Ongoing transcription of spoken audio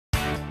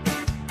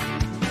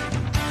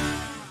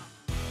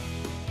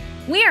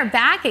We are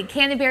back at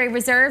Canterbury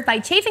Reserve by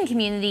Chafin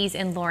Communities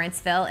in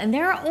Lawrenceville, and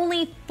there are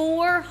only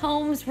 4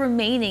 homes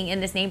remaining in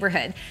this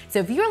neighborhood. So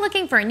if you're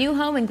looking for a new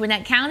home in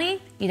Gwinnett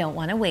County, you don't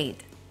want to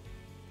wait.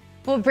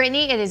 Well,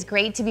 Brittany, it is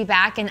great to be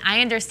back, and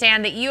I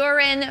understand that you are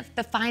in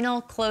the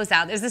final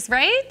closeout. Is this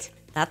right?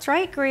 That's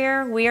right,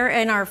 Greer. We are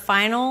in our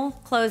final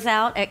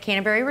closeout at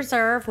Canterbury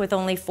Reserve with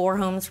only 4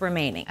 homes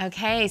remaining.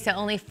 Okay, so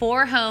only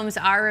 4 homes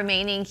are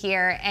remaining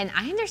here, and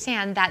I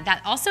understand that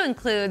that also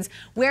includes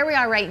where we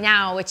are right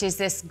now, which is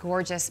this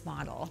gorgeous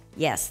model.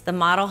 Yes, the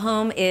model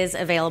home is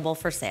available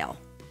for sale.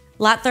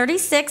 Lot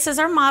 36 is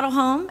our model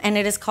home, and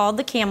it is called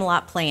the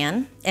Camelot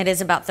Plan. It is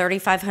about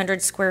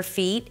 3,500 square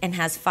feet and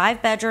has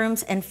 5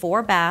 bedrooms and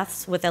 4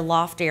 baths with a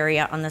loft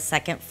area on the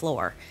 2nd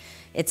floor.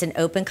 It's an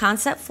open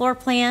concept floor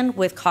plan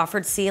with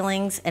coffered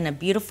ceilings and a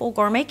beautiful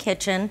gourmet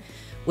kitchen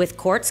with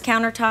quartz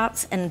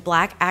countertops and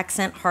black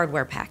accent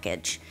hardware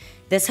package.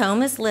 This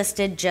home is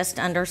listed just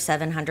under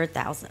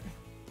 $700,000.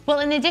 Well,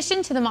 in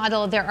addition to the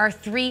model, there are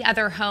 3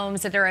 other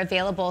homes that are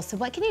available. So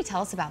what can you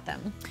tell us about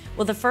them?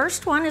 Well, the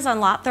first one is on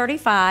lot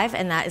 35,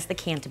 and that is the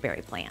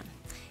Canterbury Plan.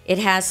 It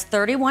has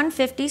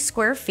 3,150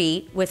 square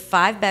feet with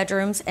 5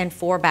 bedrooms and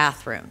 4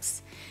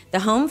 bathrooms. The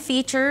home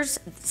features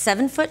a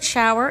 7-foot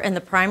shower in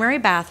the primary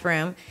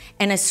bathroom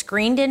and a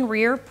screened-in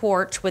rear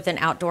porch with an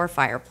outdoor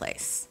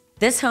fireplace.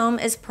 This home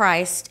is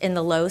priced in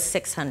the low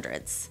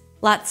 600s.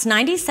 Lots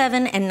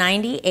 97 and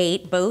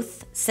 98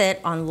 both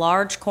sit on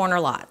large corner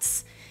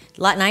lots.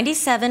 Lot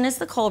 97 is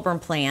the Colburn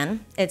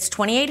Plan. It's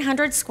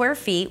 2,800 square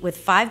feet with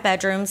 5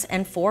 bedrooms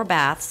and 4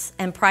 baths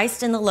and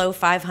priced in the low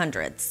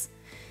 500s.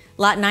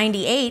 Lot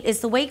 98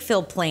 is the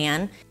Wakefield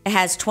Plan. It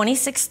has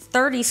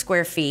 2,630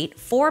 square feet,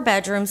 4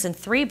 bedrooms and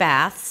 3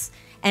 baths,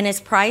 and is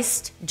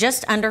priced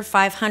just under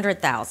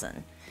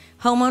 $500,000.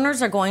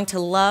 Homeowners are going to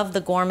love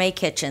the gourmet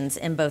kitchens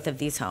in both of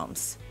these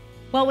homes.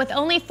 Well, with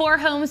only 4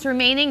 homes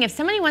remaining, if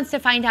somebody wants to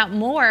find out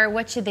more,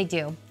 what should they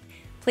do?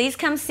 Please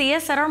come see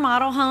us at our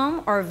model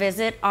home or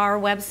visit our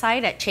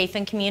website at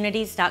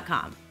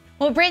chafincommunities.com.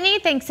 Well, Brittany,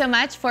 thanks so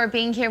much for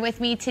being here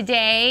with me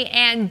today.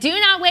 And do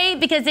not wait,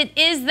 because it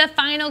is the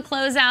final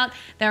closeout.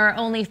 There are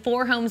only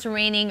 4 homes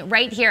remaining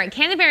right here at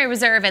Canterbury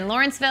Reserve in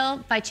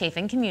Lawrenceville by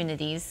Chafin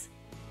Communities.